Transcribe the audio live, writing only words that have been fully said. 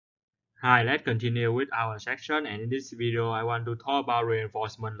Hi, let's continue with our section, and in this video I want to talk about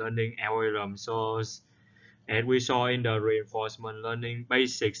reinforcement learning algorithm. As we saw in the reinforcement learning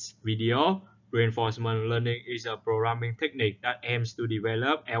basics video, reinforcement learning is a programming technique that aims to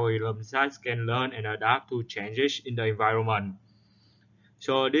develop algorithms that can learn and adapt to changes in the environment.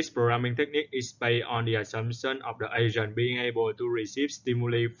 So this programming technique is based on the assumption of the agent being able to receive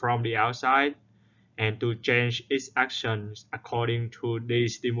stimuli from the outside and to change its actions according to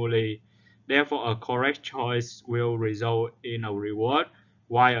these stimuli. Therefore, a correct choice will result in a reward,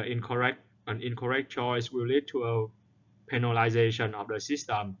 while an incorrect choice will lead to a penalization of the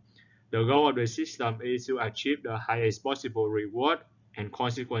system. The goal of the system is to achieve the highest possible reward and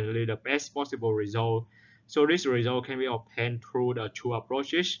consequently the best possible result. So this result can be obtained through the two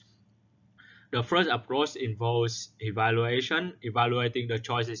approaches. The first approach involves evaluation, evaluating the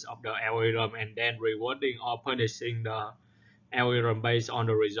choices of the algorithm and then rewarding or punishing the algorithm based on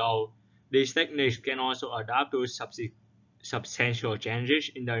the result. These techniques can also adapt to substantial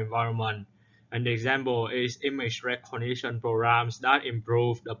changes in the environment. An example is image recognition programs that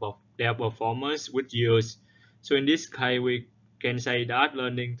improve their performance with use. So in this case, we can say that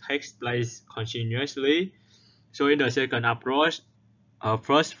learning takes place continuously. So in the second approach,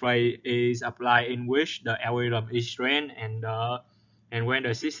 first phase is applied in which the algorithm is trained and when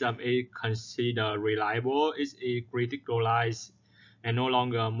the system is considered reliable, it is criticalized and no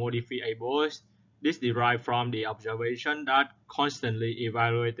longer modifiable. This derives from the observation that constantly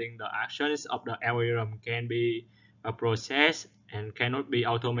evaluating the actions of the algorithm can be a process and cannot be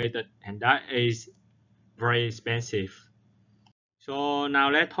automated, and that is very expensive. So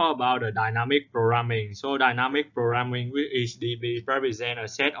now let's talk about the dynamic programming. So dynamic programming with HDB represent a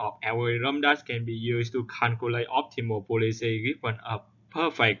set of algorithms that can be used to calculate optimal policy given a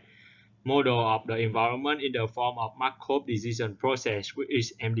perfect model of the environment in the form of Markov decision process, which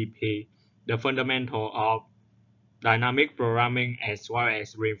is MDP. The fundamental of dynamic programming as well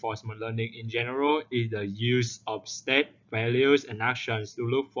as reinforcement learning in general is the use of state, values, and actions to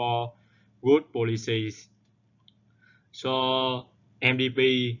look for good policies. So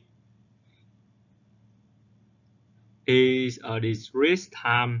MDP is a discrete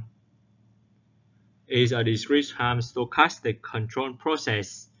time stochastic control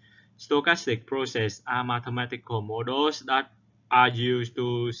process. Stochastic processes are mathematical models that are used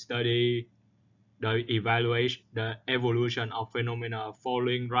to study the evolution of phenomena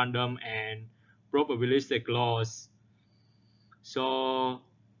following random and probabilistic laws. So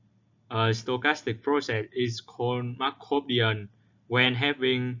a stochastic process is called Markovian when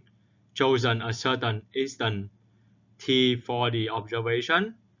having chosen a certain instant t for the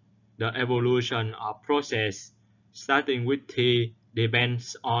observation. The evolution of process starting with t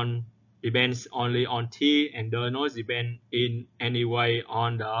depends only on t and does not depend in any way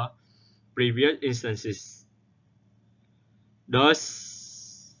on the previous instances.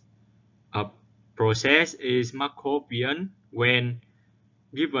 Thus, a process is Markovian when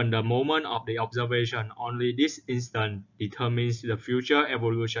given the moment of the observation, only this instant determines the future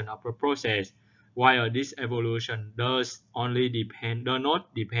evolution of a process, while this evolution does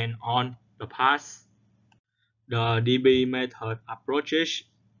not depend on the past. The DB method approaches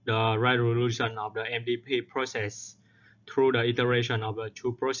the resolution of the MDP process through the iteration of the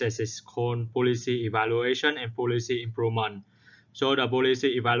two processes called policy evaluation and policy improvement. So the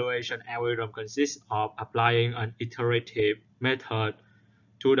policy evaluation algorithm consists of applying an iterative method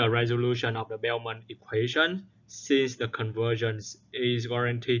to the resolution of the Bellman equation, since the convergence is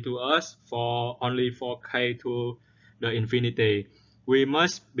guaranteed to us for only for k to the infinity. We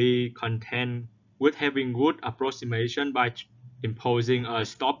must be content with having good approximation by imposing a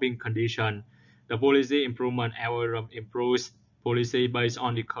stopping condition. The policy improvement algorithm improves policy based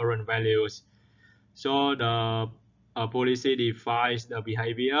on the current values. So the policy defines the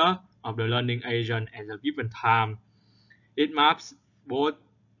behavior of the learning agent at a given time. It maps both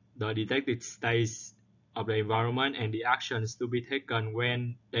the detected states of the environment and the actions to be taken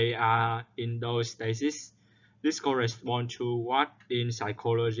when they are in those states. This corresponds to what in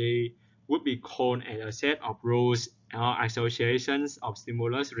psychology would be called as a set of rules or associations of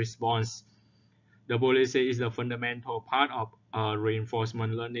stimulus response. The policy is the fundamental part of a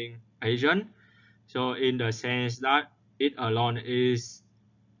reinforcement learning agent. So in the sense that it alone is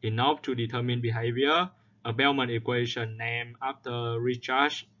enough to determine behavior, a Bellman equation named after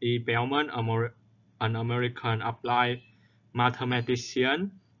Richard E. Bellman, an American applied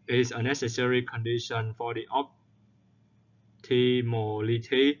mathematician, is a necessary condition for the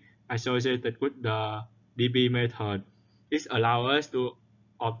optimality associated with the DB method. It allows us to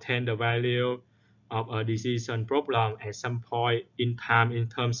obtain the value of a decision problem at some point in time in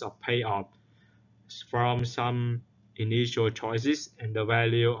terms of payoff from some initial choices and the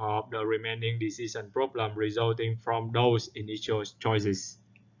value of the remaining decision problem resulting from those initial choices.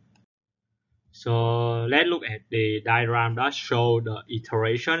 So let's look at the diagram that show the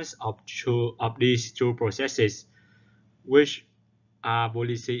iterations of these two processes, which are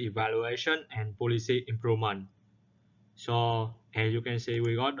policy evaluation and policy improvement. So as you can see,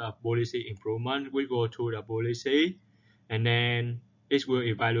 we got the policy improvement. We go to the policy, and then it will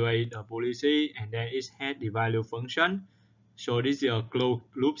evaluate the policy, and then it has the value function. So this is a closed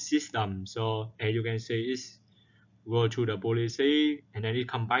loop system. So as you can see, it's go to the policy, and then it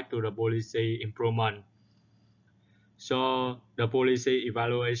come back to the policy improvement. So the policy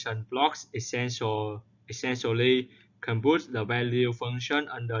evaluation blocks essentially compute the value function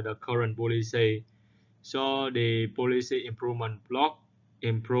under the current policy. So the policy improvement block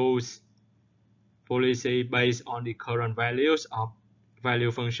improves policy based on the current values of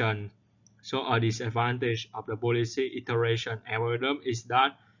value function. So a disadvantage of the policy iteration algorithm is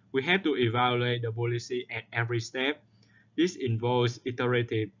that we have to evaluate the policy at every step. This involves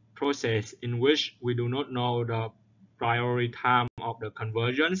iterative process in which we do not know the priority time of the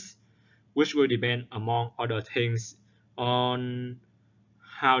conversions, which will depend, among other things, on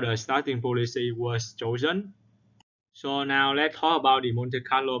how the starting policy was chosen. So now let's talk about the Monte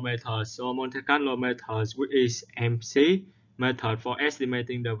Carlo method. So Monte Carlo method, which is MC method for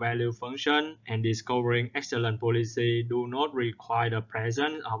estimating the value function and discovering excellent policy, do not require the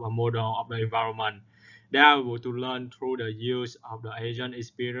presence of a model of the environment. They are able to learn through the use of the agent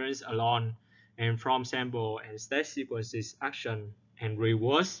experience alone and from sample and state sequences action and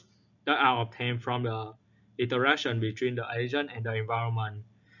rewards that are obtained from the interaction between the agent and the environment.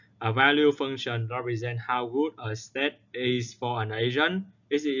 A value function represents how good a state is for an agent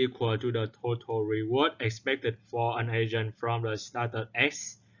is equal to the total reward expected for an agent from the started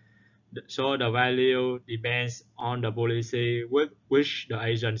X. So the value depends on the policy with which the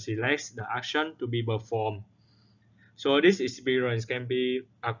agent selects the action to be performed. So this experience can be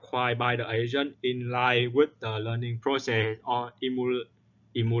acquired by the agent in line with the learning process or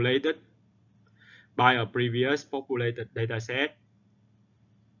emulated by a previous populated dataset.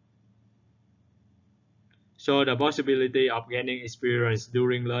 So the possibility of gaining experience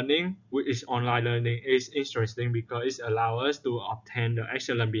during learning, which is online learning, is interesting because it allows us to obtain the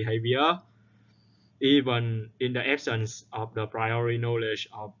excellent behavior even in the absence of the priori knowledge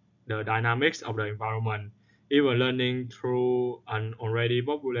of the dynamics of the environment. Even learning through an already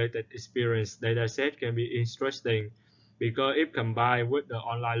populated experience dataset can be interesting because if combined with the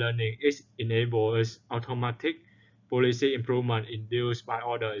online learning, it enables automatic policy improvement induced by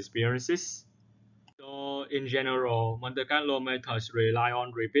other experiences. So in general, Monte Carlo methods rely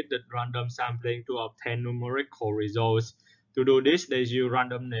on repeated random sampling to obtain numerical results. To do this, they use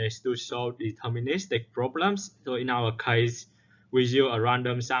randomness to solve deterministic problems. So in our case, we use a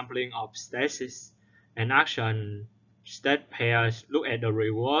random sampling of states and action state pairs, look at the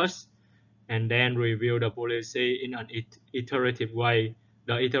rewards, and then review the policy in an iterative way.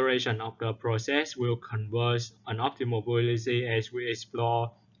 The iteration of the process will converge an optimal policy as we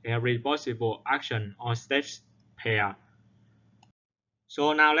explore every possible action or state pair.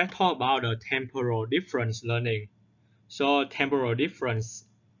 So now let's talk about the temporal difference learning. So temporal difference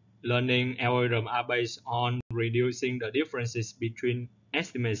learning algorithms are based on reducing the differences between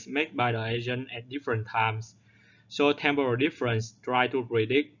estimates made by the agent at different times. So temporal difference try to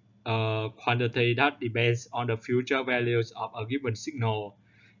predict a quantity that depends on the future values of a given signal.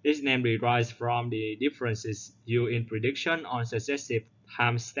 Its name derives from the differences used in prediction on successive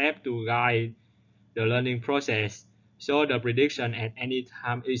time steps to guide the learning process. So the prediction at any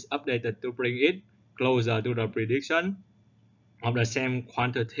time is updated to bring it closer to the prediction of the same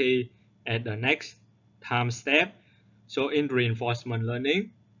quantity at the next time step. So in reinforcement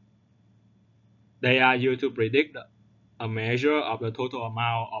learning, they are used to predict a measure of the total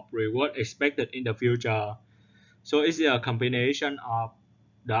amount of reward expected in the future. So it's a combination of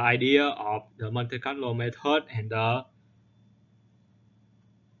the idea of the Monte Carlo method and the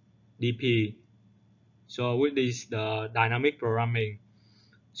DP. So with this, the dynamic programming.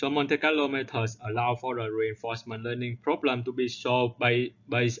 So Monte Carlo methods allow for the reinforcement learning problem to be solved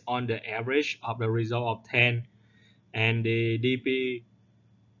based on the average of the result obtained, and the DP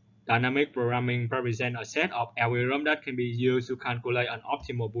dynamic programming represents a set of algorithms that can be used to calculate an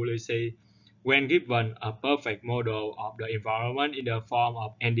optimal policy when given a perfect model of the environment in the form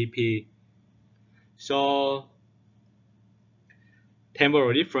of NDP. So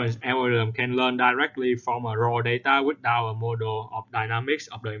Temporal difference algorithm can learn directly from a raw data without a model of dynamics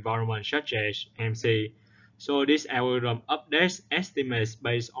of the environment such as MC. So this algorithm updates estimates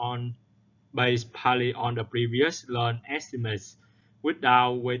based partly on the previous learned estimates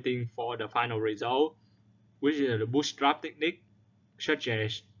without waiting for the final result, which is the bootstrap technique such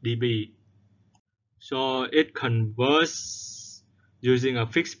as DB. So it converts using a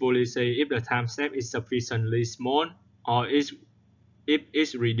fixed policy if the time step is sufficiently small or is if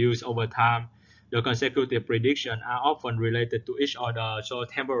it's reduced over time. The consecutive predictions are often related to each other, so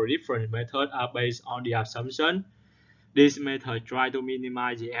temporal difference methods are based on the assumption. These methods try to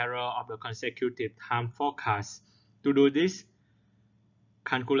minimize the error of the consecutive time forecast. To do this,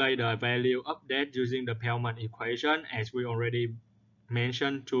 calculate the value update using the Pellman equation as we already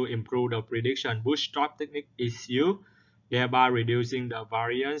mentioned to improve the prediction. Bootstrap technique is used, thereby reducing the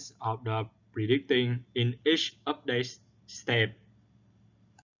variance of the predicting in each update step.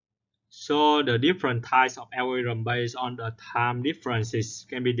 So the different types of algorithm based on the time differences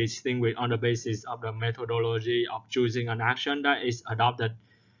can be distinguished on the basis of the methodology of choosing an action that is adopted.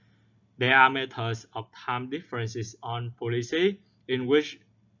 There are methods of time differences on policy in which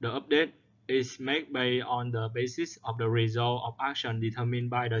the update is made based on the basis of the result of action determined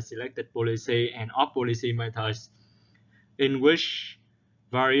by the selected policy and of policy methods in which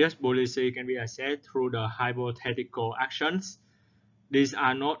various policy can be assessed through the hypothetical actions. These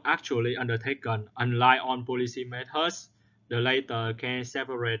are not actually undertaken. Unlike on policy methods, the latter can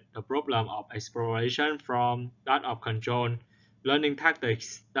separate the problem of exploration from that of control. Learning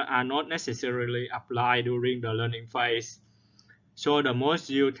tactics that are not necessarily applied during the learning phase. So the most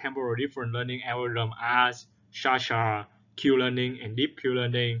used temporal different learning algorithms are SHA, Q-learning, and deep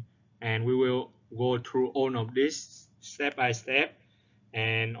Q-learning. And we will go through all of this step by step,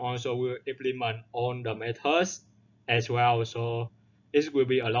 and also we'll implement all the methods as well. So it will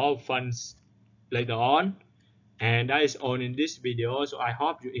be a lot of fun later on. And that is all in this video. So I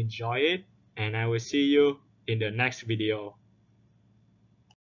hope you enjoy it, and I will see you in the next video.